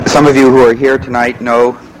Some of you who are here tonight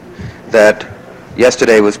know that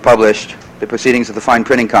yesterday was published the proceedings of the Fine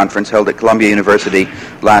Printing Conference held at Columbia University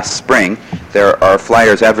last spring. There are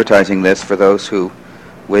flyers advertising this for those who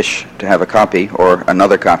wish to have a copy or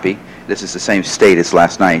another copy. This is the same state as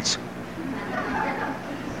last night's.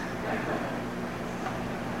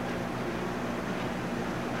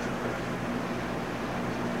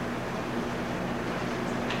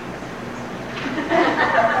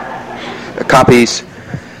 Copies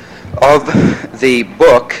of the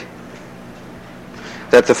book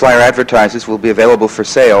that the flyer advertises will be available for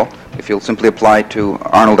sale if you'll simply apply to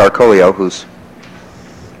Arnold Arcolio, who's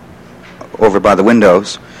over by the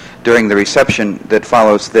windows. During the reception that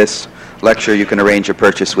follows this lecture, you can arrange a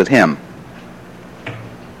purchase with him.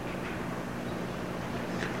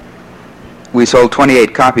 We sold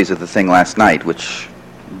 28 copies of the thing last night, which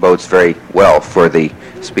bodes very well for the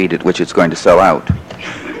speed at which it's going to sell out.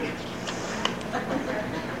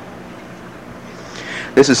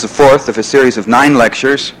 This is the fourth of a series of 9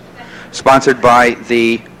 lectures sponsored by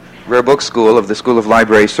the Rare Book School of the School of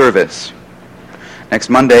Library Service. Next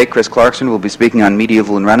Monday, Chris Clarkson will be speaking on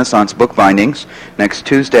medieval and Renaissance bookbindings. Next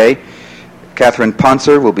Tuesday, Catherine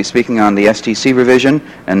Ponser will be speaking on the STC revision.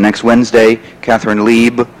 And next Wednesday, Catherine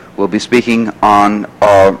Lieb will be speaking on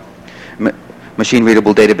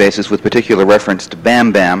machine-readable databases with particular reference to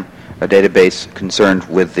BAMBAM, a database concerned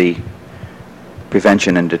with the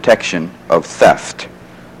prevention and detection of theft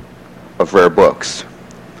of rare books.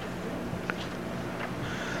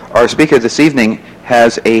 Our speaker this evening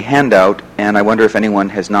has a handout, and I wonder if anyone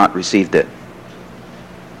has not received it.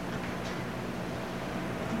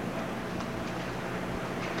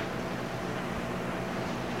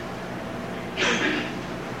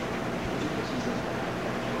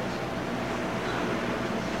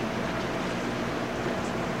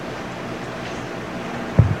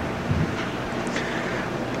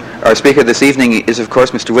 Our speaker this evening is, of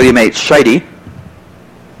course, Mr. William H. Scheide,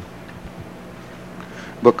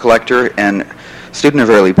 book collector and student of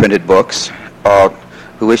early printed books,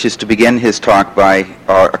 who wishes to begin his talk by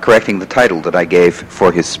correcting the title that I gave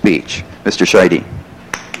for his speech. Mr. Scheide.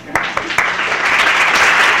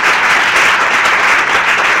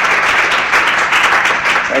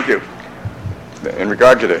 Thank you. In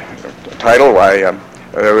regard to the title, why,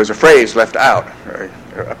 there was a phrase left out,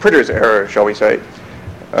 a printer's error, shall we say.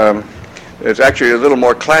 It's actually a little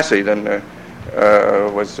more classy than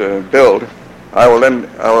was billed. I will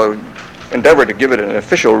endeavor to give it an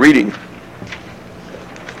official reading.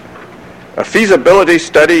 A feasibility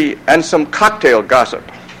study and some cocktail gossip.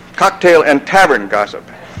 Cocktail and tavern gossip.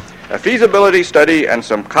 A feasibility study and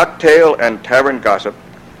some cocktail and tavern gossip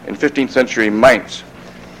in 15th century Mainz.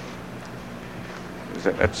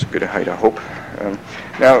 That's a good height, I hope.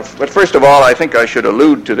 But first of all, I think I should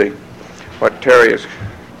allude to what Terry has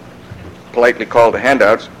politely called the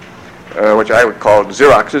handouts, which I would call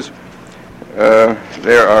Xeroxes.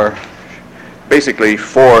 There are basically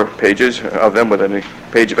 4 pages of them with a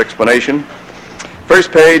page of explanation.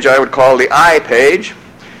 First page I would call the I page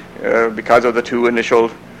because of the 2 initial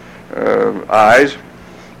I's,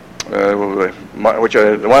 which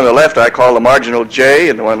are the one on the left I call the marginal J,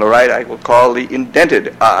 and the one on the right I will call the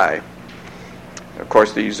indented I. Of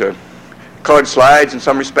course, these colored slides in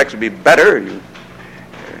some respects would be better.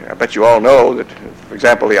 I bet you all know that, for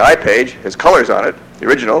example, the I page has colors on it, the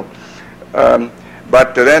original,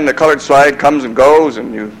 but then the colored slide comes and goes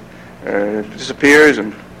and disappears,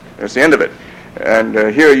 and that's the end of it. And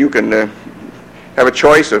here you can have a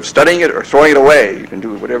choice of studying it or throwing it away. You can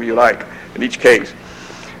do whatever you like in each case.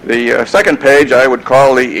 The second page I would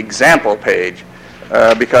call the example page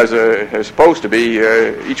because it's supposed to be,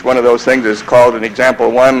 each one of those things is called an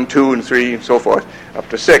example 1, 2, and 3, and so forth, up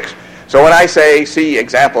to 6. So when I say see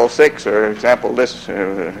example 6 or example this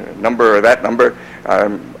number or that number,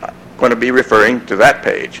 I'm going to be referring to that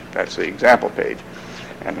page. That's the example page.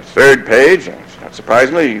 And the third page, not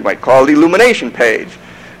surprisingly, you might call the illumination page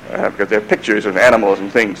because there are pictures of animals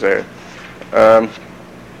and things there.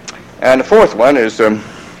 And the fourth one is,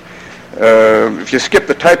 if you skip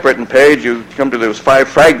the typewritten page, you come to those 5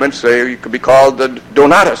 fragments. You could be called the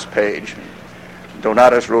Donatus page.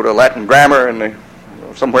 Donatus wrote a Latin grammar in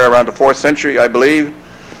somewhere around the 4th century, I believe,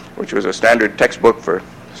 which was a standard textbook for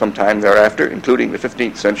some time thereafter, including the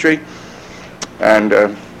 15th century, and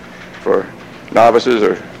for novices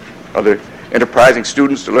or other enterprising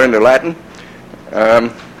students to learn their Latin.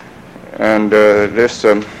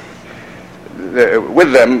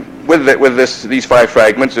 With these 5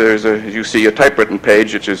 fragments, there's you see a typewritten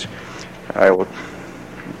page, which is, I will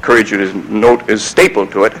encourage you to note, is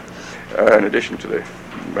stapled to it, in addition to the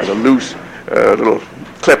rather loose little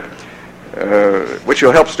clip. which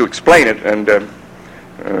will help us to explain it and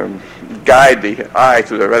guide the eye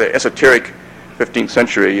through the rather esoteric 15th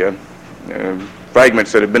century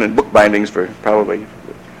fragments that have been in book bindings for probably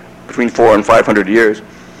between 400 and 500 years.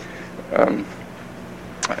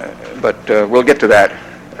 But we'll get to that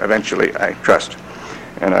eventually, I trust.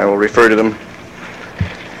 And I will refer to them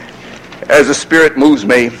as the Spirit moves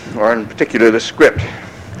me, or in particular the script.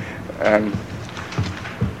 I'm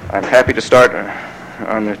happy to start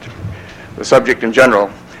on the subject in general.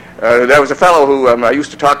 There was a fellow who I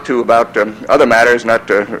used to talk to about other matters, not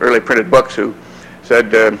early printed books, who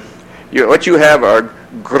said, what you have are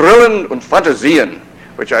Grillen und Fantasien,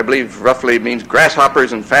 which I believe roughly means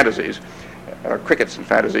grasshoppers and fantasies, or crickets and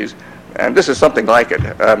fantasies, and this is something like it.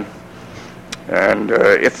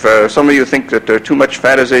 If some of you think that too much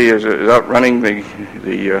fantasy is outrunning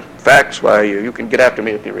the facts, why, you can get after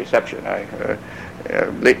me at the reception.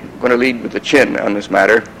 I'm going to lead with the chin on this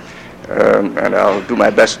matter, and I'll do my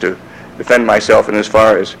best to defend myself in as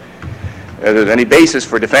far as there's any basis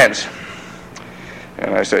for defense.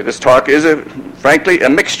 And I say this talk is, frankly, a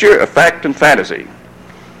mixture of fact and fantasy.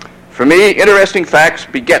 For me, interesting facts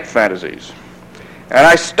beget fantasies. And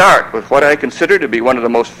I start with what I consider to be one of the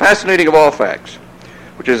most fascinating of all facts,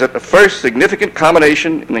 which is that the first significant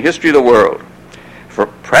combination in the history of the world,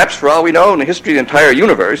 perhaps for all we know in the history of the entire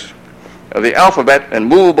universe, of the alphabet and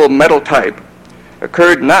movable metal type,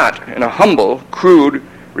 occurred not in a humble, crude,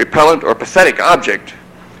 repellent, or pathetic object,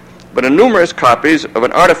 but in numerous copies of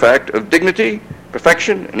an artifact of dignity,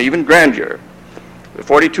 perfection, and even grandeur, the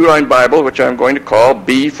 42-line Bible, which I'm going to call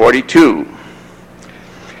B42.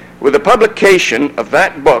 With the publication of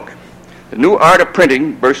that book, the new art of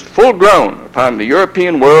printing burst full-grown upon the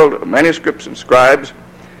European world of manuscripts and scribes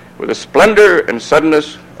with the splendor and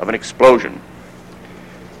suddenness of an explosion.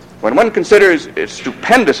 When one considers its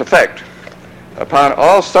stupendous effect upon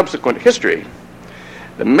all subsequent history,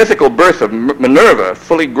 the mythical birth of Minerva,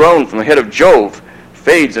 fully grown from the head of Jove,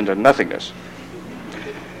 fades into nothingness.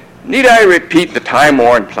 Need I repeat the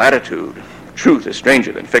time-worn platitude, truth is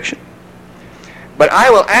stranger than fiction? But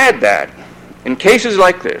I will add that, in cases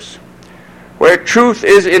like this, where truth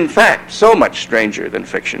is in fact so much stranger than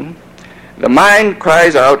fiction, the mind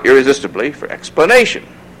cries out irresistibly for explanation.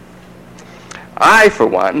 I, for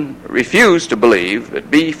one, refuse to believe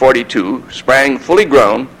that B42 sprang fully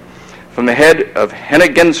grown from the head of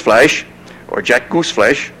Henne Gensfleisch, or Jack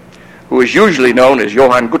Gooseflesh, who is usually known as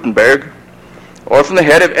Johann Gutenberg, or from the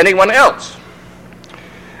head of anyone else.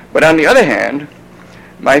 But on the other hand,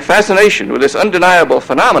 my fascination with this undeniable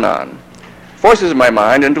phenomenon forces my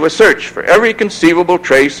mind into a search for every conceivable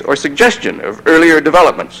trace or suggestion of earlier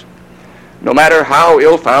developments, no matter how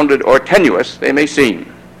ill-founded or tenuous they may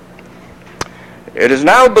seem. It is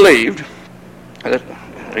now believed,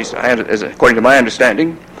 at least according to my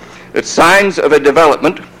understanding, that signs of a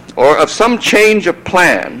development or of some change of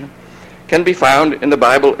plan can be found in the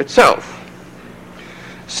Bible itself.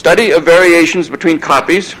 Study of variations between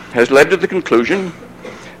copies has led to the conclusion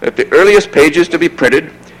that the earliest pages to be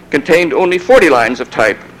printed contained only 40 lines of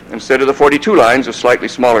type instead of the 42 lines of slightly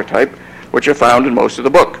smaller type which are found in most of the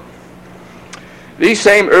book. These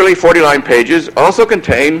same early 40-line pages also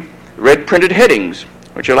contain red printed headings,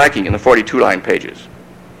 which are lacking in the 42-line pages.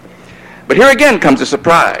 But here again comes a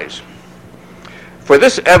surprise, for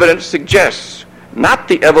this evidence suggests not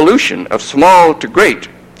the evolution of small to great,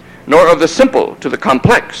 nor of the simple to the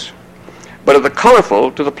complex, but of the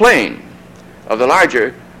colorful to the plain, of the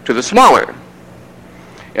larger to the smaller.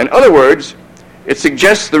 In other words, it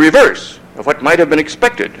suggests the reverse of what might have been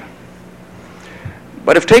expected.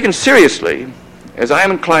 But if taken seriously, as I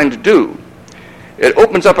am inclined to do, it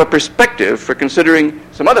opens up a perspective for considering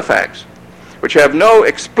some other facts which have no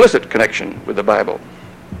explicit connection with the Bible.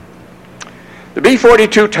 The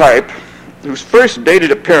B42 type, whose first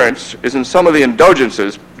dated appearance is in some of the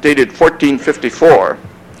indulgences dated 1454,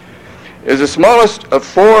 is the smallest of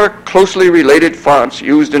four closely related fonts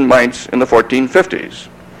used in Mainz in the 1450s.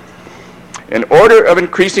 In order of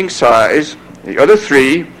increasing size, the other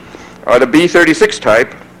three are the B36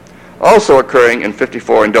 type, also occurring in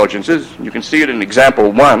 54 indulgences. You can see it in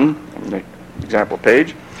example 1 on the example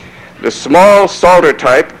page. The small Psalter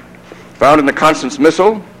type, found in the Constance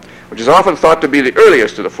Missal, which is often thought to be the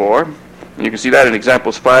earliest of the four, and you can see that in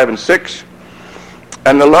examples 5 and 6.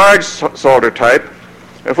 And the large Psalter type,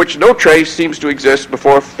 of which no trace seems to exist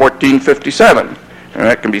before 1457, and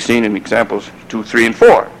that can be seen in examples 2, 3, and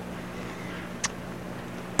 4.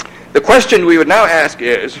 The question we would now ask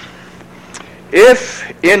is, if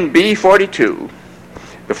in B42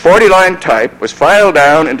 the 40-line type was filed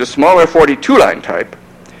down into smaller 42-line type,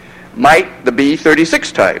 might the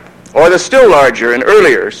B36 type or the still larger and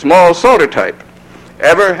earlier small Psalter type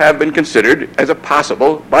ever have been considered as a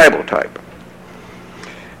possible Bible type.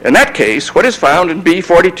 In that case, what is found in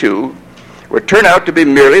B42 would turn out to be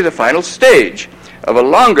merely the final stage of a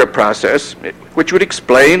longer process which would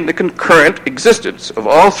explain the concurrent existence of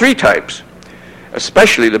all three types,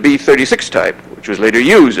 especially the B36 type, which was later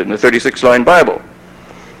used in the 36-line Bible.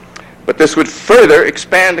 But this would further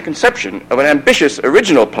expand the conception of an ambitious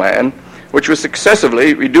original plan which was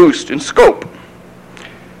successively reduced in scope.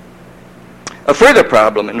 A further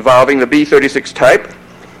problem involving the B36 type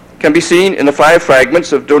can be seen in the 5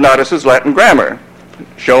 fragments of Donatus's Latin grammar,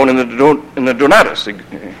 shown in the Donatus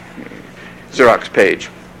Xerox page.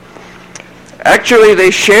 Actually,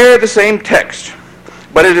 they share the same text,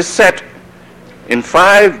 but it is set in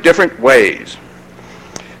 5 different ways.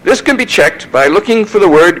 This can be checked by looking for the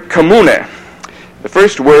word commune, the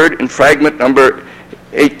first word in fragment number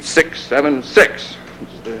 8676, which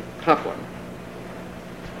is the top one.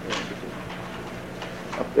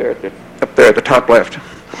 Up there at the top left.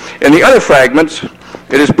 In the other fragments,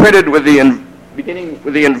 it is printed with beginning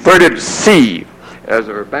with the inverted C,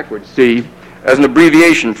 or backward C, as an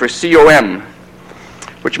abbreviation for COM,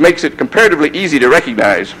 which makes it comparatively easy to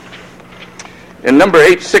recognize. In number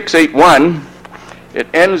 8681, it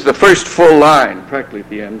ends the first full line, practically at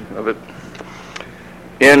the end of it.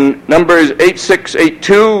 In numbers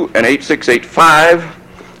 8682 and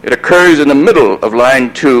 8685, it occurs in the middle of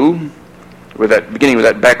line 2, beginning with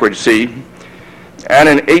that backward C. And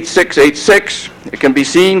in 8686, it can be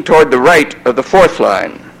seen toward the right of the 4th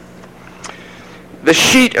line. The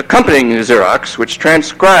sheet accompanying the Xerox, which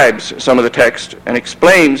transcribes some of the text and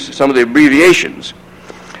explains some of the abbreviations,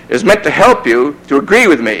 is meant to help you to agree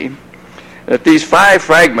with me that these 5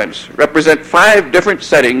 fragments represent 5 different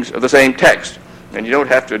settings of the same text. And you don't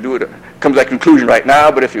have to come to that conclusion right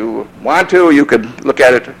now, but if you want to, you could look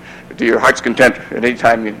at it to your heart's content at any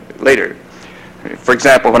time later. For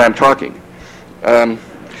example, when I'm talking.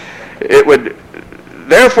 It would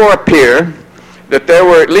therefore appear that there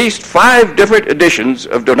were at least 5 different editions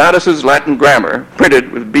of Donatus's Latin grammar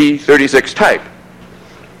printed with B36 type.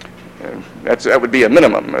 That would be a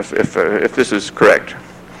minimum if this is correct.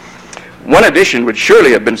 One edition would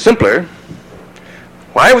surely have been simpler.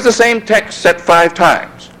 Why was the same text set 5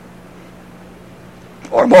 times?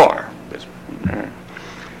 Or more?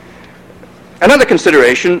 Another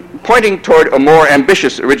consideration pointing toward a more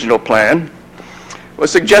ambitious original plan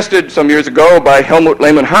was suggested some years ago by Helmut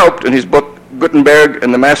Lehmann-Haupt in his book Gutenberg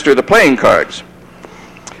and the Master of the Playing Cards.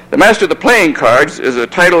 The Master of the Playing Cards is a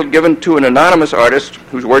title given to an anonymous artist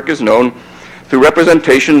whose work is known through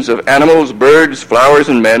representations of animals, birds, flowers,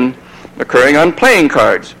 and men occurring on playing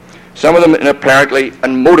cards, some of them in apparently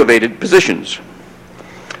unmotivated positions.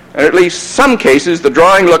 In at least some cases, the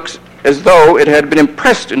drawing looks as though it had been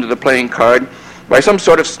impressed into the playing card by some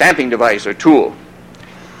sort of stamping device or tool.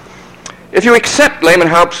 If you accept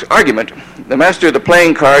Lehmann-Haupt's argument, the Master of the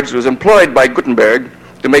Playing Cards was employed by Gutenberg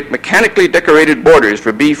to make mechanically decorated borders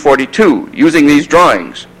for B42 using these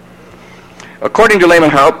drawings. According to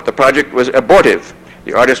Lehmann-Haupt, the project was abortive.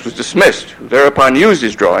 The artist was dismissed, who thereupon used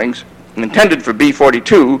his drawings and intended for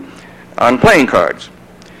B42 on playing cards.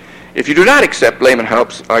 If you do not accept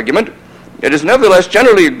Lehmann-Haupt's argument, it is nevertheless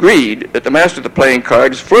generally agreed that the Master of the Playing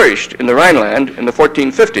Cards flourished in the Rhineland in the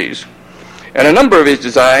 1450s, and a number of his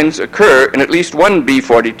designs occur in at least one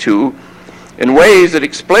B42 in ways that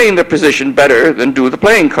explain their position better than do the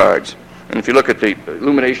playing cards. And if you look at the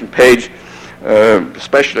illumination page,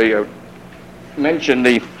 especially mention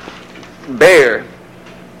the bear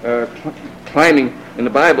climbing in the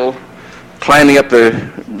Bible, climbing up the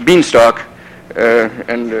beanstalk,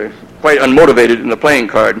 and quite unmotivated in the playing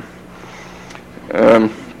card.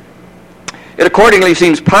 It accordingly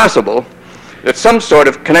seems possible that some sort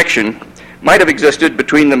of connection might have existed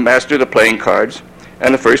between the Master of the Playing Cards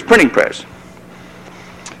and the first printing press.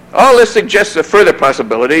 All this suggests a further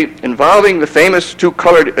possibility involving the famous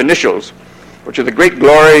 2-colored initials, which are the great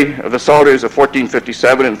glory of the Psalters of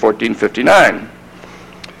 1457 and 1459.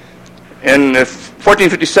 In the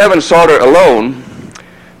 1457 Psalter alone,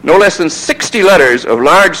 no less than 60 letters of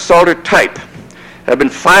large Psalter type have been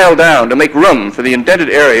filed down to make room for the indented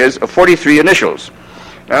areas of 43 initials.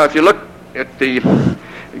 Now, if you look at the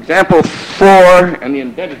example 4 and the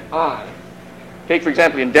indented I, take, for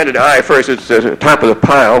example, the indented I first. It's at the top of the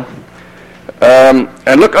pile.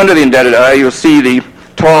 And look under the indented I, you'll see the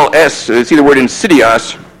tall S, see the word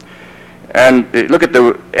insidious, and look at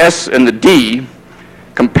the S and the D,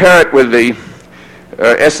 compare it with the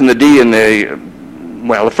S and the D in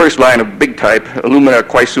the first line of big type, Illumina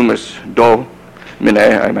quae sumus domine,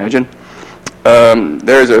 I imagine.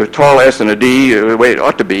 there's a tall S and a D the way it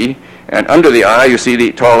ought to be, and under the I you see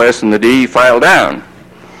the tall S and the D file down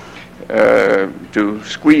to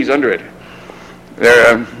squeeze under it.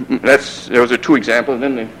 Those are two examples.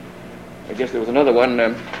 And then I guess there was another one.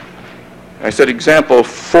 I said example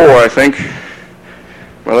 4, I think.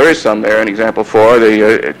 Well, there is some there in example 4.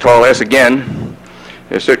 The tall S again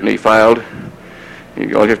is certainly filed. All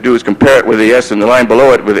you have to do is compare it with the S in the line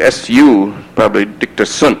below it with SU, probably dicta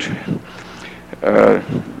sunt.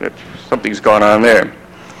 Something's gone on there.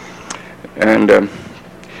 And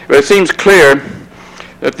but it seems clear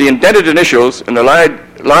that the indented initials in the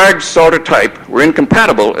large Psalter type were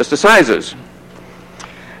incompatible as to sizes.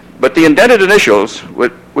 But the indented initials,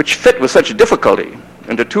 which fit with such difficulty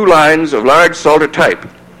into 2 lines of large Psalter type,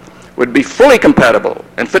 would be fully compatible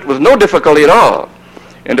and fit with no difficulty at all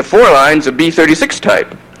into 4 lines of B36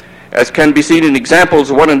 type, as can be seen in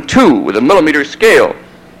examples 1 and 2 with a millimeter scale.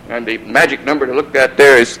 And the magic number to look at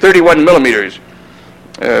there is 31 millimeters,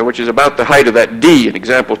 which is about the height of that D in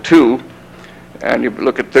example 2. And you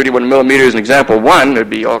look at 31 millimeters in example 1, there'd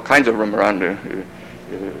be all kinds of room around there.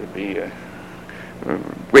 There'd be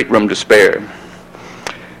great room to spare.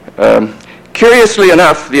 Curiously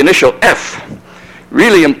enough, the initial F,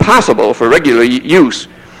 really impossible for regular use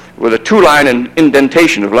with a 2-line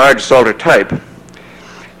indentation of large Psalter type,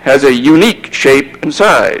 has a unique shape and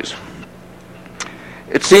size.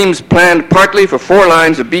 It seems planned partly for 4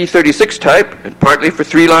 lines of B36 type and partly for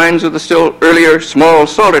 3 lines of the still earlier small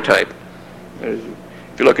Psalter type.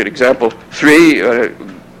 If you look at example 3,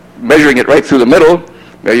 measuring it right through the middle,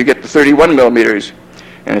 there you get the 31 millimeters.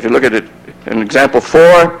 And if you look at it in example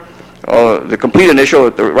 4, the complete initial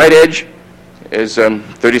at the right edge is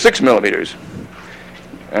 36 millimeters.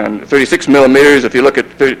 And 36 millimeters, if you look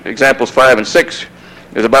at examples 5 and 6,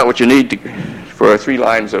 is about what you need for 3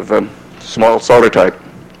 lines of small Psalter type.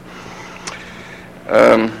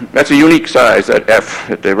 That's a unique size, that F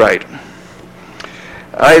that they write.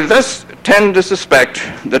 I thus tend to suspect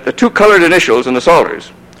that the 2 colored initials in the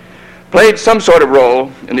Psalters played some sort of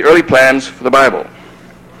role in the early plans for the Bible.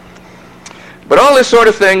 But all this sort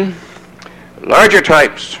of thing, larger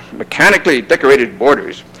types, mechanically decorated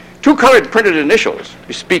borders, 2 colored printed initials,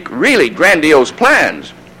 bespeak really grandiose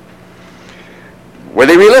plans. Were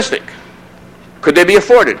they realistic? Could they be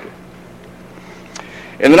afforded?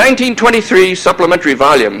 In the 1923 supplementary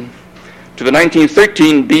volume to the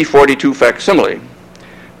 1913 B42 facsimile,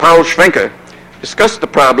 Paul Schwenke discussed the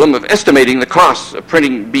problem of estimating the costs of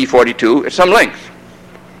printing B42 at some length.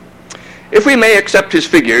 If we may accept his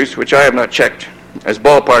figures, which I have not checked, as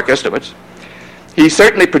ballpark estimates, he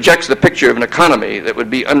certainly projects the picture of an economy that would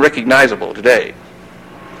be unrecognizable today.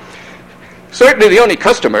 Certainly the only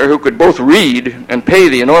customer who could both read and pay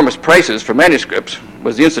the enormous prices for manuscripts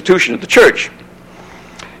was the institution of the church.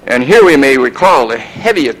 And here we may recall the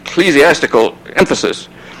heavy ecclesiastical emphasis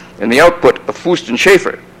in the output of Fust and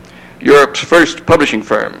Schaeffer, Europe's first publishing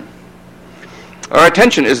firm. Our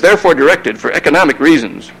attention is therefore directed for economic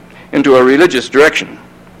reasons into a religious direction.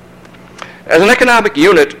 As an economic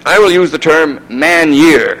unit, I will use the term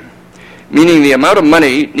man-year, meaning the amount of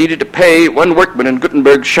money needed to pay one workman in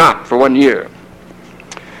Gutenberg's shop for 1 year.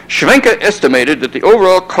 Schwenke estimated that the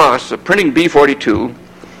overall costs of printing B42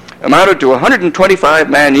 amounted to 125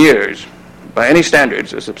 man-years, by any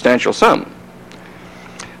standards, a substantial sum.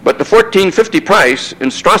 But the 1450 price in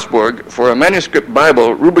Strasbourg for a manuscript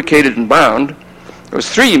Bible rubricated and bound was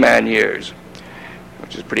 3 man-years,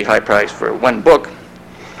 which is a pretty high price for one book,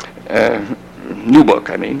 new book,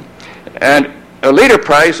 I mean. And a later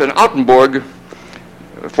price in Altenburg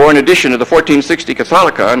for an edition of the 1460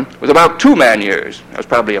 Catholicon was about 2 man-years. That was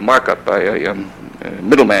probably a markup by a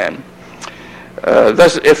middleman.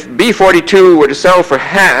 Thus, if B42 were to sell for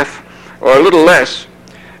half or a little less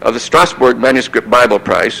of the Strasbourg manuscript Bible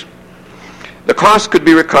price, the cost could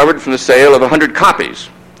be recovered from the sale of 100 copies.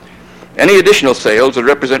 Any additional sales would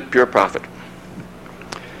represent pure profit.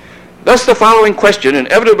 Thus, the following question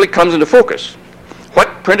inevitably comes into focus.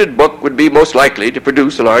 What printed book would be most likely to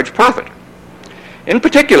produce a large profit? In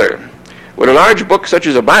particular, would a large book such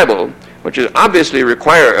as a Bible, which is obviously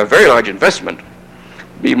require a very large investment,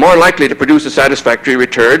 be more likely to produce a satisfactory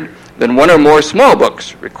return than one or more small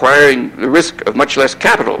books requiring the risk of much less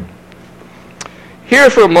capital? Here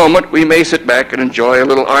for a moment we may sit back and enjoy a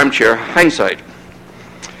little armchair hindsight.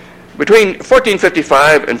 Between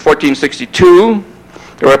 1455 and 1462,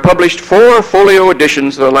 there were published 4 folio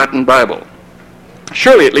editions of the Latin Bible.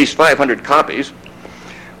 Surely at least 500 copies,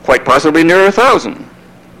 quite possibly near 1,000.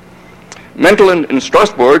 Mentel in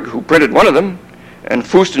Strasbourg, who printed one of them, and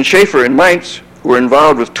Fust and Schaeffer in Mainz, who were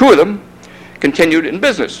involved with 2 of them, continued in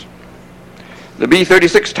business. The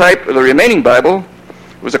B36 type of the remaining Bible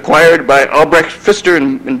was acquired by Albrecht Pfister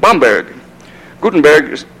in Bamberg.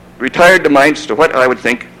 Gutenberg retired to Mainz to what I would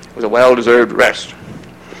think was a well-deserved rest.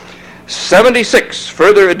 76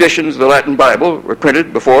 further editions of the Latin Bible were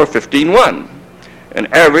printed before 1501, an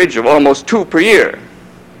average of almost 2 per year.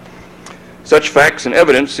 Such facts and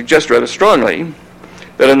evidence suggest rather strongly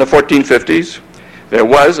that in the 1450s there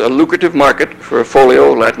was a lucrative market for a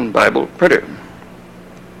folio Latin Bible printer.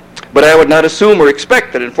 But I would not assume or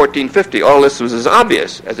expect that in 1450 all this was as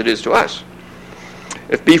obvious as it is to us.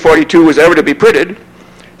 If B42 was ever to be printed,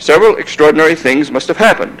 several extraordinary things must have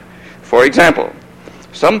happened. For example,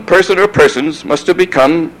 some person or persons must have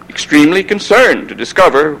become extremely concerned to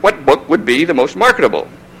discover what book would be the most marketable.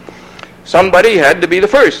 Somebody had to be the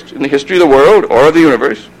first in the history of the world or of the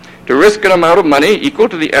universe to risk an amount of money equal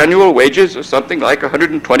to the annual wages of something like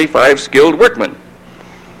 125 skilled workmen.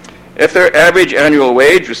 If their average annual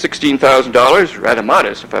wage was $16,000, rather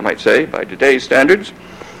modest, if I might say, by today's standards,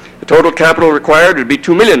 the total capital required would be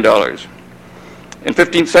 $2 million. In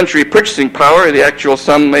 15th century purchasing power, the actual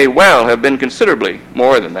sum may well have been considerably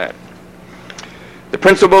more than that. The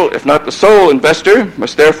principal, if not the sole investor,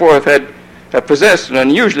 must therefore have possessed an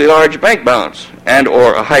unusually large bank balance and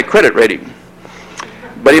or a high credit rating.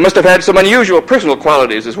 But he must have had some unusual personal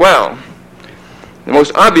qualities as well. The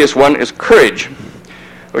most obvious one is courage,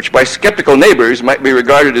 which by skeptical neighbors might be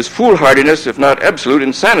regarded as foolhardiness, if not absolute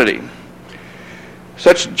insanity.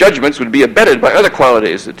 Such judgments would be abetted by other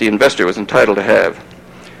qualities that the investor was entitled to have.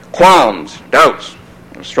 Qualms, doubts,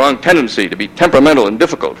 a strong tendency to be temperamental and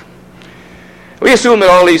difficult. We assume that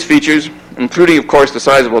all these features, including, of course, the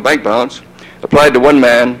sizable bank balance, applied to one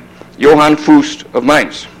man, Johann Fust of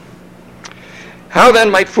Mainz. How then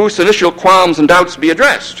might Fust's initial qualms and doubts be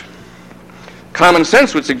addressed? Common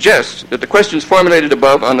sense would suggest that the questions formulated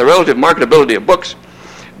above on the relative marketability of books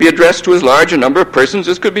be addressed to as large a number of persons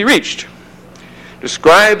as could be reached. To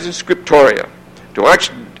scribes and scriptoria, to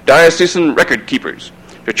archdiocesan record keepers,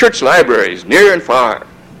 to church libraries near and far.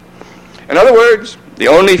 In other words, the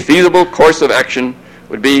only feasible course of action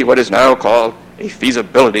would be what is now called a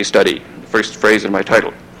feasibility study, the first phrase in my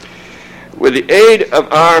title. With the aid of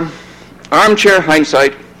our armchair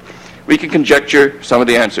hindsight, we can conjecture some of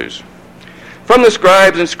the answers. From the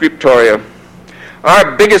scribes and scriptoria,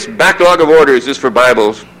 our biggest backlog of orders is for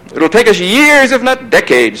Bibles. It'll take us years, if not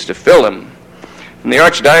decades, to fill them. From the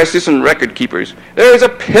archdiocesan record keepers, there is a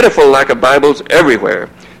pitiful lack of Bibles everywhere.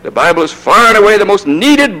 The Bible is far and away the most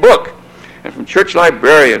needed book. And from church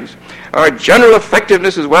librarians, our general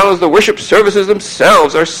effectiveness as well as the worship services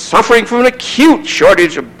themselves are suffering from an acute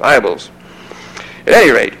shortage of Bibles. At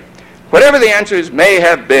any rate, whatever the answers may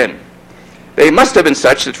have been, they must have been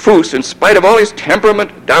such that Fust, in spite of all his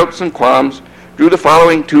temperament, doubts, and qualms, drew the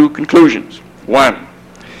following 2 conclusions. 1.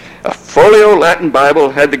 A folio Latin Bible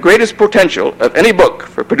had the greatest potential of any book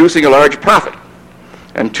for producing a large profit.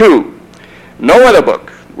 And 2, no other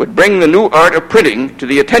book would bring the new art of printing to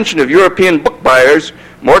the attention of European book buyers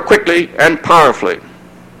more quickly and powerfully.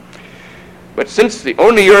 But since the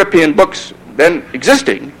only European books then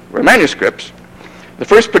existing were manuscripts, the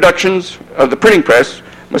first productions of the printing press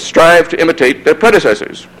must strive to imitate their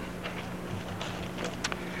predecessors.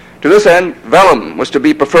 To this end, vellum was to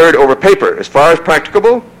be preferred over paper as far as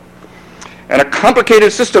practicable, and a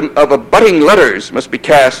complicated system of abutting letters must be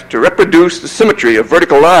cast to reproduce the symmetry of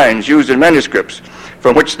vertical lines used in manuscripts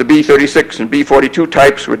from which the B36 and B42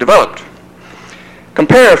 types were developed.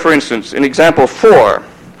 Compare, for instance, in example 4,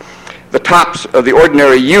 the tops of the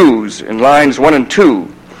ordinary U's in lines 1 and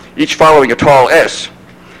 2, each following a tall S,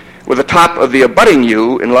 with the top of the abutting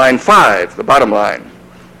U in line 5, the bottom line.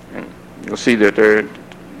 And you'll see that they're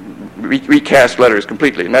recast letters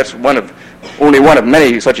completely, and that's only one of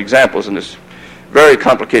many such examples in this very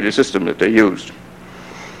complicated system that they used.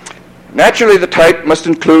 Naturally, the type must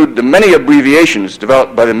include the many abbreviations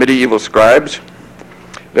developed by the medieval scribes.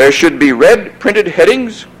 There should be red printed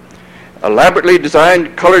headings, elaborately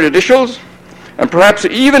designed colored initials, and perhaps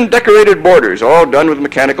even decorated borders, all done with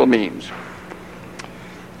mechanical means.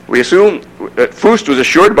 We assume that Fust was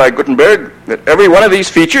assured by Gutenberg that every one of these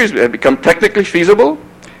features had become technically feasible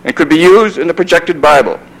and could be used in the projected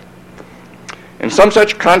Bible. In some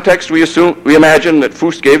such context, we imagine that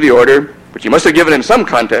Fust gave the order, which he must have given in some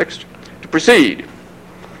context, to proceed.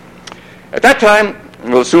 At that time,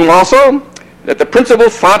 we'll assume also that the principal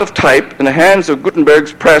font of type in the hands of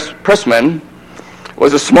Gutenberg's pressmen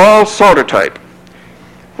was a small Psalter type,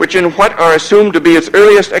 which in what are assumed to be its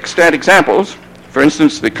earliest extant examples, for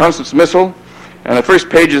instance, the Constance Missal and the first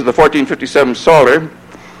pages of the 1457 Psalter,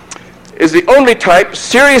 is the only type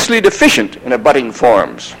seriously deficient in abutting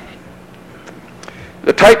forms.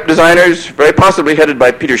 The type designers, very possibly headed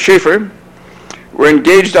by Peter Schaefer, were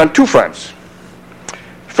engaged on two fronts.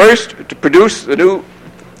 First, to produce the new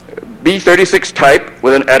B36 type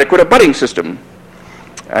with an adequate abutting system.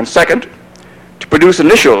 And second, to produce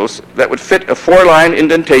initials that would fit a 4-line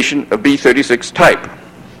indentation of B36 type.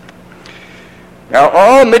 Now,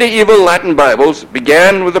 all medieval Latin Bibles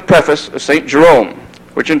began with the preface of St. Jerome,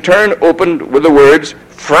 which in turn opened with the words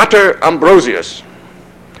Frater Ambrosius.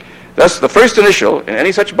 Thus, the first initial in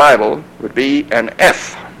any such Bible would be an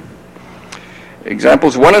F.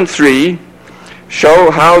 Examples 1 and 3 show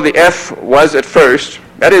how the F was at first,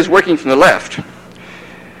 that is, working from the left,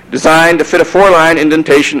 designed to fit a 4-line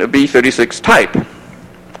indentation of B36 type.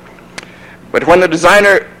 But when the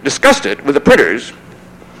designer discussed it with the printers,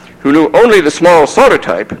 who knew only the small Psalter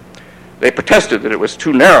type, they protested that it was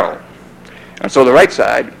too narrow. And so the right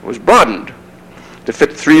side was broadened to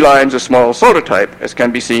fit 3 lines of small Psalter type, as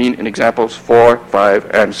can be seen in examples 4,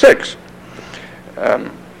 5, and 6.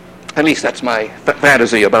 At least that's my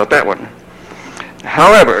fantasy about that one.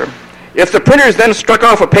 However, if the printers then struck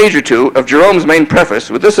off a page or two of Jerome's main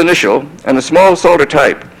preface with this initial and the small Psalter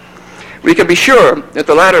type, we can be sure that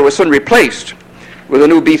the latter was soon replaced with a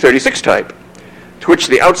new B36 type, to which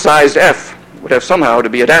the outsized F would have somehow to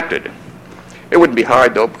be adapted. It wouldn't be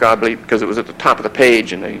hard, though, probably, because it was at the top of the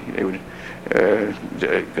page and they would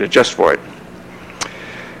could adjust for it.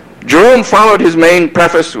 Jerome followed his main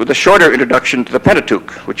preface with a shorter introduction to the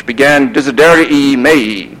Pentateuch, which began Desiderii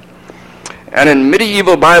Mei. And in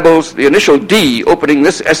medieval Bibles, the initial D opening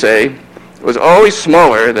this essay was always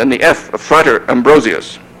smaller than the F of Frater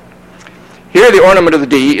Ambrosius. Here the ornament of the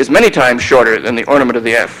D is many times shorter than the ornament of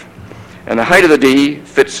the F, and the height of the D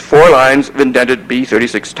fits 4 lines of indented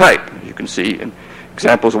B36 type. You can see in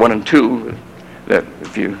examples 1 and 2 that,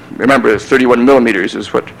 if you remember, 31 millimeters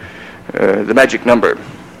is what the magic number.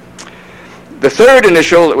 The third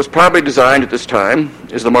initial that was probably designed at this time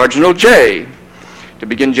is the marginal J, to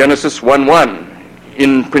begin Genesis 1:1,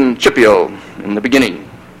 in principio, in the beginning.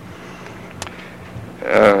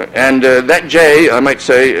 And that J, I might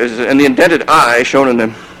say, is, and the indented I, shown in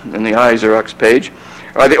the I Xerox page,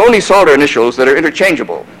 are the only Psalter initials that are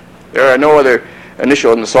interchangeable. There are no other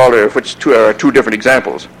initial in the Psalter, of which there are 2 different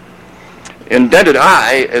examples. Indented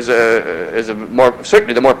I is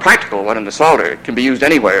certainly the more practical one in the Psalter. It can be used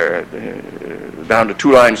anywhere, down to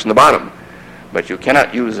 2 lines from the bottom, but you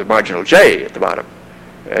cannot use a marginal J at the bottom.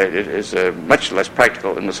 It is much less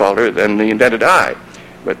practical in the Psalter than the indented I.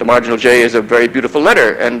 But the marginal J is a very beautiful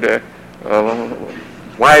letter, and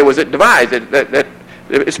why was it devised? That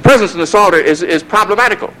its presence in the Psalter is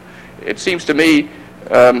problematical. It seems to me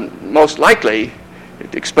most likely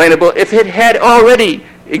explainable if it had already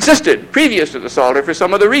existed previous to the Psalter for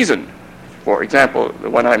some other reason. For example,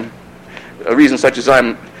 a reason such as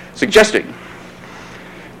I'm suggesting,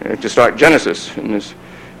 to start Genesis in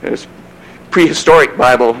this prehistoric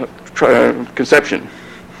Bible conception.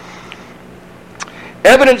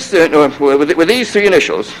 Evidence with these 3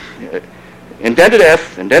 initials, indented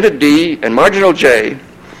F, indented D, and marginal J,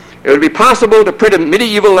 it would be possible to print a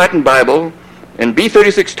medieval Latin Bible in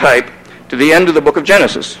B36 type to the end of the book of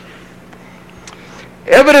Genesis.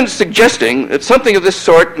 Evidence suggesting that something of this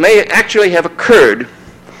sort may actually have occurred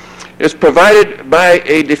is provided by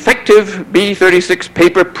a defective B36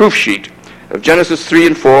 paper proof sheet of Genesis 3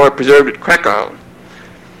 and 4 preserved at Krakow.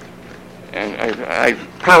 And I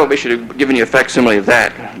probably should have given you a facsimile of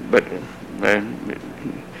that, but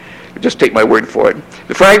just take my word for it.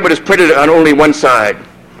 The fragment is printed on only one side.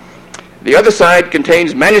 The other side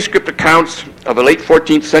contains manuscript accounts of a late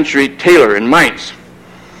 14th century tailor in Mainz.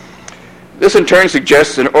 This in turn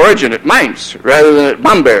suggests an origin at Mainz rather than at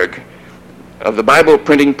Bamberg of the Bible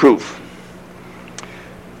printing proof.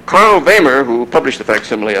 Karl Wehmer, who published the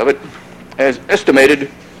facsimile of it, has estimated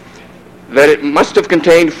that it must have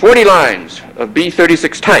contained 40 lines of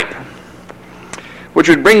B36 type, which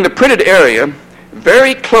would bring the printed area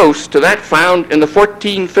very close to that found in the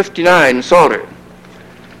 1459 Psalter,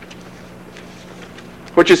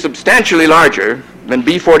 which is substantially larger than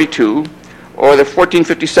B42 or the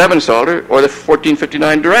 1457 Psalter or the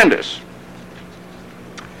 1459 Durandus.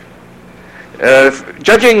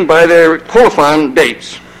 Judging by their colophon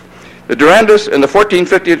dates, the Durandus and the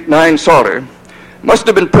 1459 Psalter must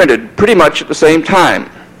have been printed pretty much at the same time.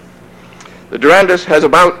 The Durandus has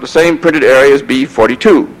about the same printed area as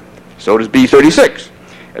B42. So does B36,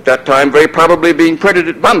 at that time very probably being printed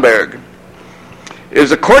at Bamberg. It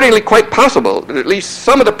is accordingly quite possible that at least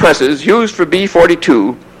some of the presses used for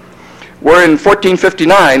B42 were in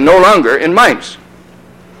 1459 no longer in Mainz.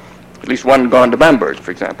 At least one gone to Bamberg,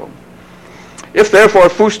 for example. If therefore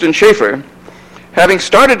Fust and Schaefer having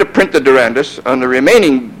started to print the Durandus on the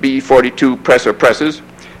remaining B42 press or presses,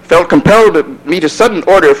 felt compelled to meet a sudden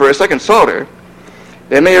order for a second Psalter,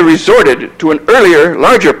 they may have resorted to an earlier,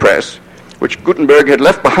 larger press, which Gutenberg had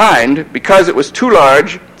left behind because it was too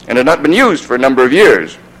large and had not been used for a number of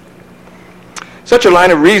years. Such a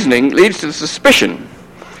line of reasoning leads to the suspicion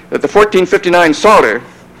that the 1459 Psalter,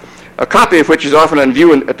 a copy of which is often on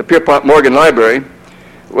view at the Pierpont Morgan Library,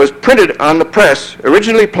 was printed on the press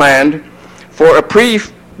originally planned for a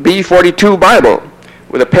pre-B42 Bible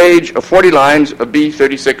with a page of 40 lines of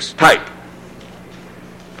B36 type.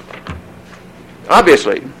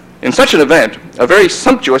 Obviously, in such an event, a very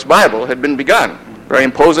sumptuous Bible had been begun, very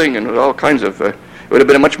imposing and with all kinds of, it would have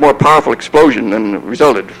been a much more powerful explosion than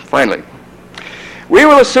resulted finally. We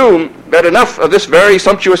will assume that enough of this very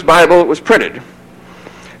sumptuous Bible was printed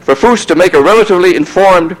for Fuss to make a relatively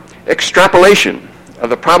informed extrapolation of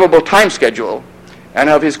the probable time schedule and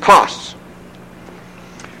of his costs.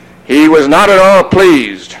 He was not at all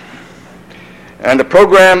pleased, and the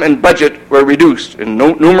program and budget were reduced in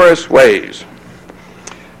numerous ways.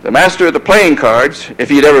 The master of the playing cards, if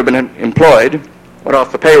he had ever been employed, went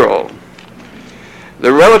off the payroll.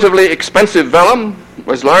 The relatively expensive vellum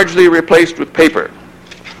was largely replaced with paper.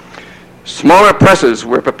 Smaller presses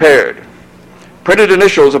were prepared, printed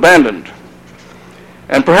initials abandoned,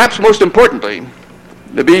 and perhaps most importantly,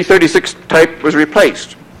 the B36 type was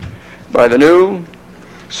replaced by the new,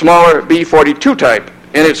 smaller B42 type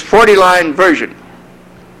in its 40-line version.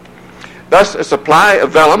 Thus, a supply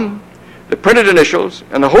of vellum, the printed initials,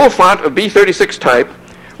 and the whole font of B36 type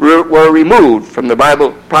were removed from the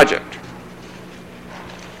Bible project.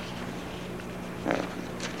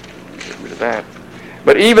 Get rid of that.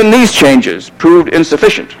 But even these changes proved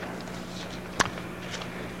insufficient.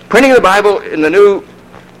 Printing the Bible in the new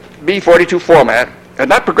B42 format had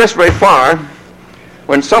not progressed very far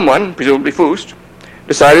when someone, presumably Fuss,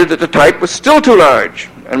 decided that the type was still too large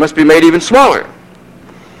and must be made even smaller.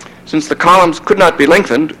 Since the columns could not be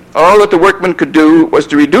lengthened, all that the workman could do was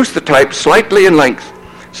to reduce the type slightly in length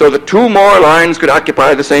so that 2 more lines could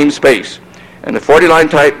occupy the same space, and the 40-line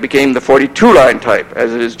type became the 42-line type,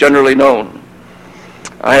 as it is generally known.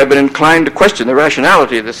 I have been inclined to question the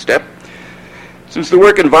rationality of this step, since the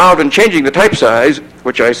work involved in changing the type size,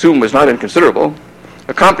 which I assume was not inconsiderable,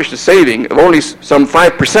 accomplished a saving of only some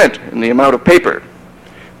 5% in the amount of paper.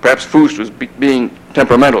 Perhaps Fuss was being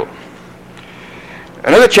temperamental.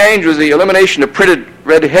 Another change was the elimination of printed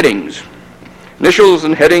red headings. Initials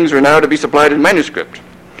and headings were now to be supplied in manuscript,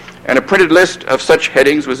 and a printed list of such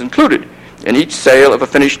headings was included in each sale of a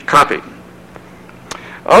finished copy.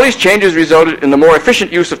 All these changes resulted in the more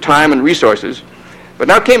efficient use of time and resources, but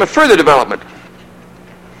now came a further development.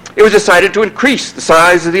 It was decided to increase the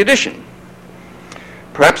size of the edition.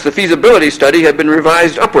 Perhaps the feasibility study had been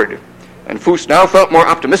revised upward, and Fuss now felt more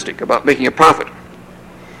optimistic about making a profit.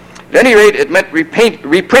 At any rate, it meant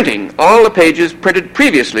reprinting all the pages printed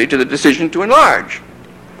previously to the decision to enlarge.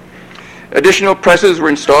 Additional presses were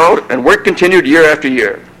installed, and work continued year after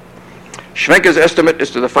year. Schwenke's estimate as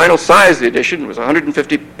to the final size of the edition was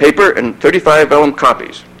 150 paper and 35 vellum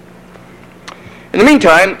copies. In the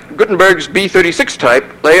meantime, Gutenberg's B36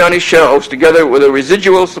 type lay on his shelves together with a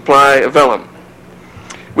residual supply of vellum.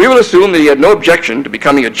 We will assume that he had no objection to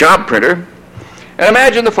becoming a job printer, and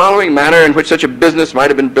imagine the following manner in which such a business might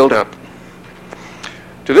have been built up.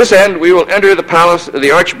 To this end, we will enter the palace of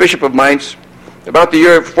the Archbishop of Mainz about the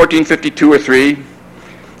year 1452 or 3,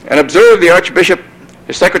 and observe the Archbishop,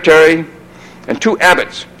 his secretary, and 2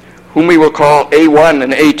 abbots, whom we will call A1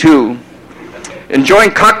 and A2,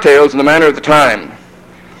 enjoying cocktails in the manner of the time.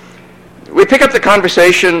 We pick up the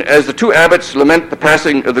conversation as the 2 abbots lament the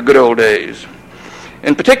passing of the good old days.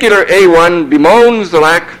 In particular, A1 bemoans the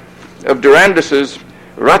lack of Durandus's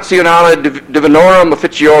Rationale Divinorum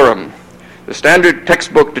Officiorum, the standard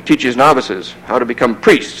textbook to teach his novices how to become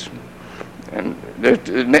priests. And the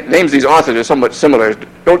names of these authors are somewhat similar.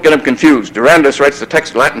 Don't get them confused. Durandus writes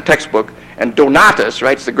the Latin textbook, and Donatus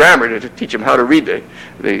writes the grammar to teach them how to read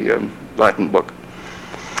the Latin book.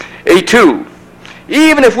 A2,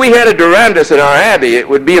 even if we had a Durandus at our abbey, it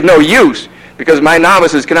would be of no use, because my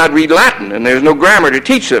novices cannot read Latin, and there's no grammar to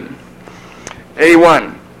teach them.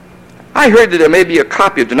 A1, I heard that there may be a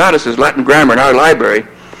copy of Donatus's Latin grammar in our library,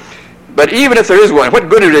 but even if there is one, what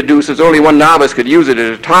good would it do since only one novice could use it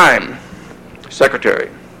at a time? Secretary,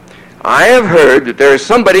 I have heard that there is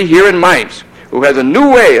somebody here in Mainz who has a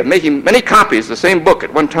new way of making many copies of the same book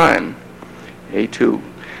at one time. A2,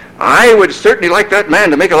 I would certainly like that man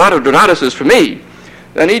to make a lot of Donatuses for me.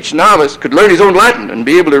 Then each novice could learn his own Latin and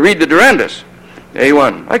be able to read the Durandus.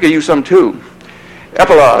 A1, I could use some too.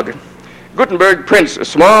 Epilogue, Gutenberg prints a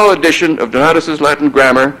small edition of Donatus's Latin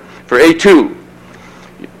grammar for A2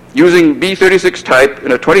 using B36 type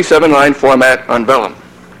in a 27-line format on vellum.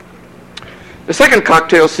 The second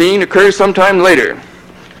cocktail scene occurs sometime later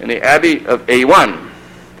in the Abbey of A1.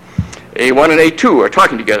 A1 and A2 are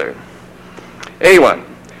talking together. A1,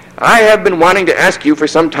 I have been wanting to ask you for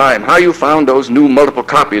some time how you found those new multiple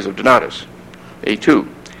copies of Donatus. A2,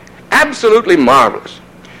 absolutely marvelous.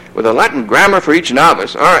 With a Latin grammar for each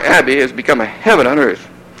novice, our abbey has become a heaven on earth.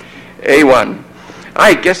 A1,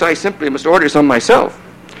 I guess I simply must order some myself.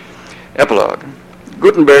 Epilogue,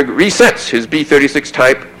 Gutenberg resets his B36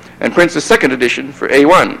 type and prints a second edition for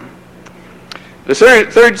A1. The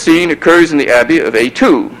third scene occurs in the Abbey of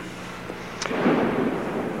A2.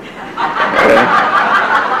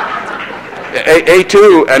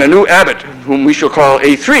 A2 and a new abbot, whom we shall call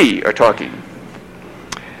A3, are talking.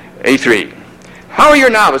 A3, how are your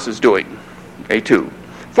novices doing? A2,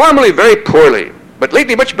 formerly very poorly, but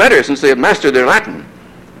lately much better since they have mastered their Latin.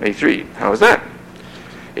 A3, how is that?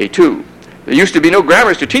 A2, there used to be no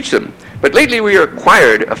grammars to teach them, but lately we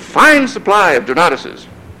acquired a fine supply of Donatuses.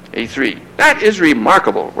 A3, that is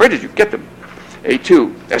remarkable. Where did you get them?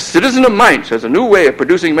 A2, a citizen of Mainz has a new way of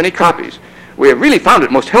producing many copies. We have really found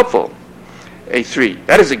it most helpful. A3,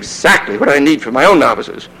 that is exactly what I need for my own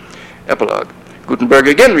novices. Epilogue, Gutenberg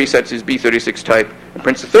again resets his B36 type and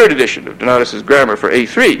prints the third edition of Donatus's grammar for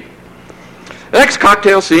A3. The next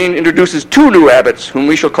cocktail scene introduces two new abbots, whom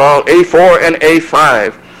we shall call A4 and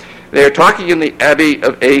A5. They are talking in the Abbey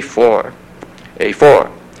of A4.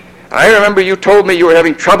 A4, I remember you told me you were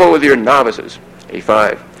having trouble with your novices.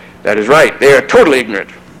 A5, that is right, they are totally ignorant.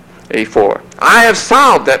 A4, I have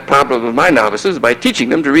solved that problem with my novices by teaching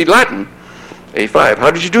them to read Latin. A5, how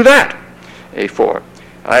did you do that? A4,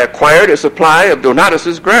 I acquired a supply of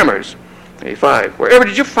Donatus's grammars. A5, wherever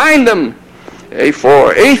did you find them?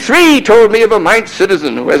 A4, A3 told me of a Mainz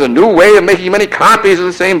citizen who has a new way of making many copies of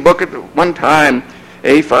the same book at one time.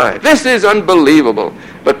 A5, this is unbelievable,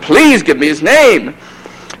 but please give me his name.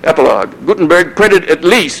 Epilogue, Gutenberg printed at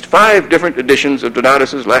least 5 different editions of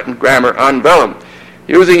Donatus's Latin grammar on vellum,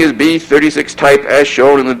 using his B36 type as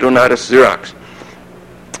shown in the Donatus Xerox.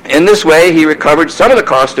 In this way, he recovered some of the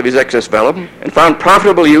cost of his excess vellum and found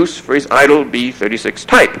profitable use for his idle B36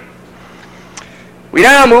 type. We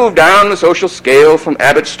now move down the social scale from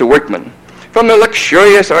abbots to workmen, from the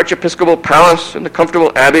luxurious archiepiscopal palace and the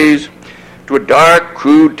comfortable abbeys to a dark,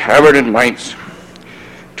 crude tavern in Mainz.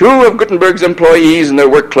 2 of Gutenberg's employees in their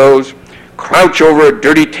work clothes crouch over a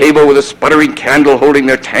dirty table with a sputtering candle holding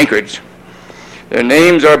their tankards. Their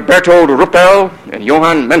names are Berthold Ruppel and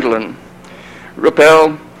Johann Mendelin.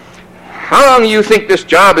 Ruppel, how long do you think this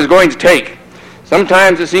job is going to take?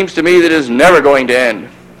 Sometimes it seems to me that it is never going to end.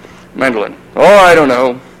 Mendelin, oh, I don't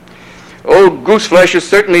know. Old Gooseflesh is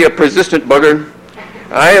certainly a persistent bugger.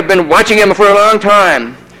 I have been watching him for a long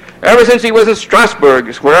time, ever since he was in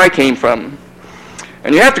Strasbourg, where I came from.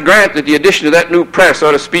 And you have to grant that the addition of that new press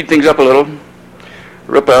ought to speed things up a little.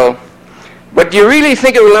 Ruppel, but do you really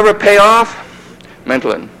think it will ever pay off?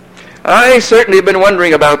 Mendelin, I certainly have been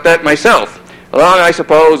wondering about that myself, along, I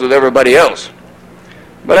suppose, with everybody else.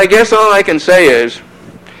 But I guess all I can say is,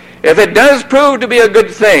 if it does prove to be a good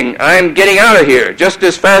thing, I'm getting out of here just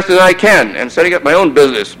as fast as I can and setting up my own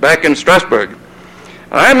business back in Strasbourg.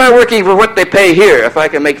 I'm not working for what they pay here if I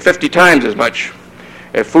can make 50 times as much.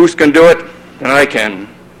 If Fuss can do it, then I can.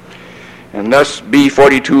 And thus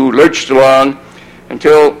B42 lurched along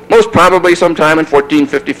until most probably sometime in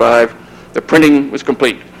 1455 the printing was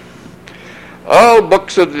complete. All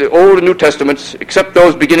books of the Old and New Testaments, except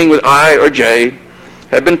those beginning with I or J,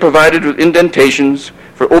 have been provided with indentations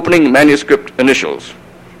for opening manuscript initials.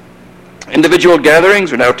 Individual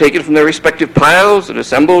gatherings are now taken from their respective piles and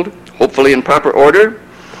assembled, hopefully in proper order,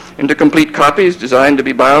 into complete copies designed to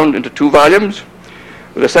be bound into 2 volumes,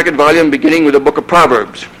 with a second volume beginning with the Book of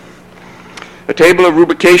Proverbs. A table of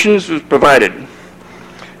rubrications was provided.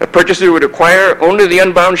 A purchaser would acquire only the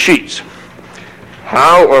unbound sheets.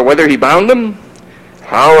 How or whether he bound them,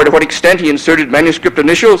 how or to what extent he inserted manuscript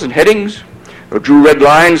initials and headings, or drew red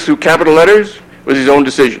lines through capital letters, was his own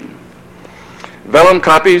decision. Vellum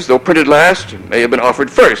copies, though printed last, may have been offered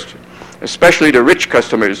first, especially to rich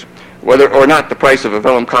customers, whether or not the price of a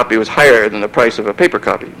vellum copy was higher than the price of a paper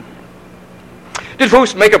copy. Did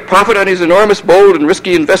Fuss make a profit on his enormous, bold, and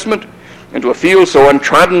risky investment into a field so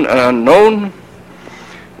untrodden and unknown?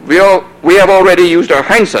 We have already used our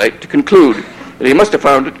hindsight to conclude that he must have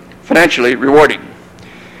found it financially rewarding.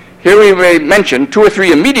 Here we may mention 2 or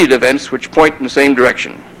 3 immediate events which point in the same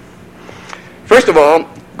direction. First of all,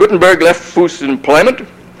 Gutenberg left Fuss' employment,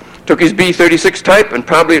 took his B36 type and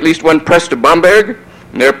probably at least 1 press to Bamberg,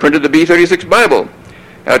 and there printed the B-36 Bible,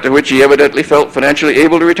 after which he evidently felt financially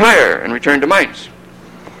able to retire and return to Mainz.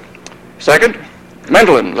 Second,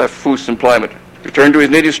 Mendelin left Fust's employment, returned to his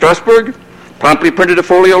native Strasbourg, promptly printed a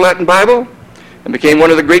folio Latin Bible, and became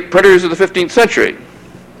one of the great printers of the 15th century.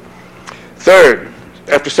 Third,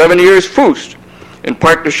 after 7 years, Fust, in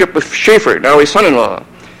partnership with Schaeffer, now his son-in-law,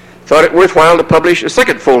 thought it worthwhile to publish a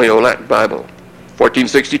second folio Latin Bible,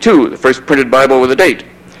 1462, the first printed Bible with a date,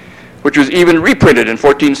 which was even reprinted in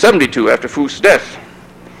 1472 after Fust's death.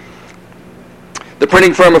 The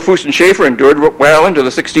printing firm of Fust and Schaeffer endured well into the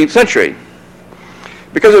 16th century.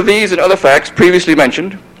 Because of these and other facts previously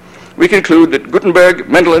mentioned, we conclude that Gutenberg,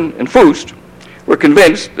 Mendelin, and Fust were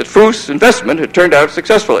convinced that Fust's investment had turned out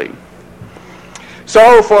successfully.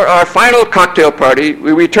 So, for our final cocktail party,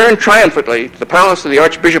 we return triumphantly to the palace of the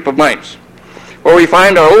Archbishop of Mainz, where we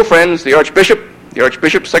find our old friends, the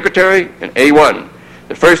Archbishop's secretary, and A1,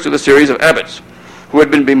 the first of the series of abbots, who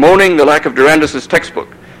had been bemoaning the lack of Durandus's textbook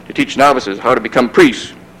to teach novices how to become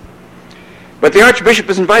priests. But the Archbishop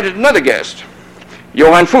has invited another guest,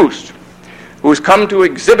 Johann Fust, who has come to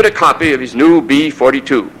exhibit a copy of his new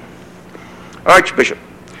B-42. Archbishop,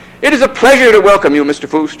 it is a pleasure to welcome you, Mr.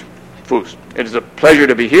 Fust. Fust, it is a pleasure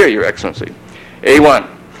to be here, Your Excellency. A1,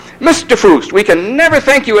 Mr. Fust, we can never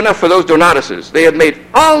thank you enough for those Donatuses. They have made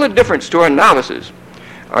all the difference to our novices.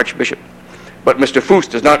 Archbishop, but Mr.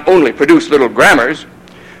 Fust does not only produce little grammars.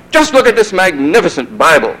 Just look at this magnificent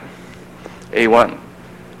Bible. A1,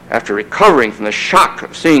 after recovering from the shock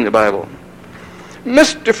of seeing the Bible.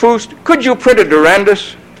 Mr. Fust, could you print a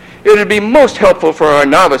Durandus? It would be most helpful for our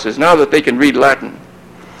novices now that they can read Latin.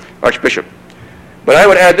 Archbishop, but I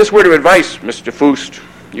would add this word of advice, Mr. Fust.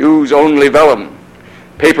 Use only vellum.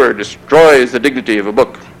 Paper destroys the dignity of a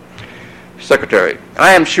book. Secretary,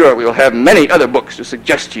 I am sure we will have many other books to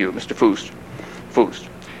suggest to you, Mr. Fust. Fust,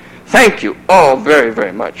 thank you all very,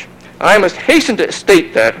 very much. I must hasten to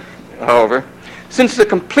state that, however, since the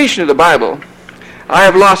completion of the Bible, I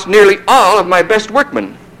have lost nearly all of my best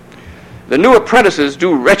workmen. The new apprentices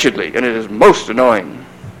do wretchedly, and it is most annoying.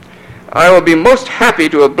 I will be most happy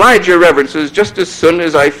to oblige your reverences just as soon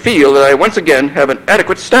as I feel that I once again have an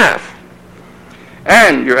adequate staff.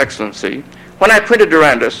 And, Your Excellency, when I print a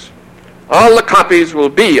Durandus, all the copies will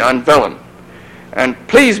be on vellum. And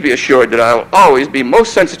please be assured that I will always be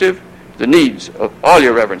most sensitive to the needs of all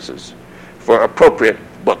your reverences for appropriate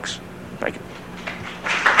books. Thank you.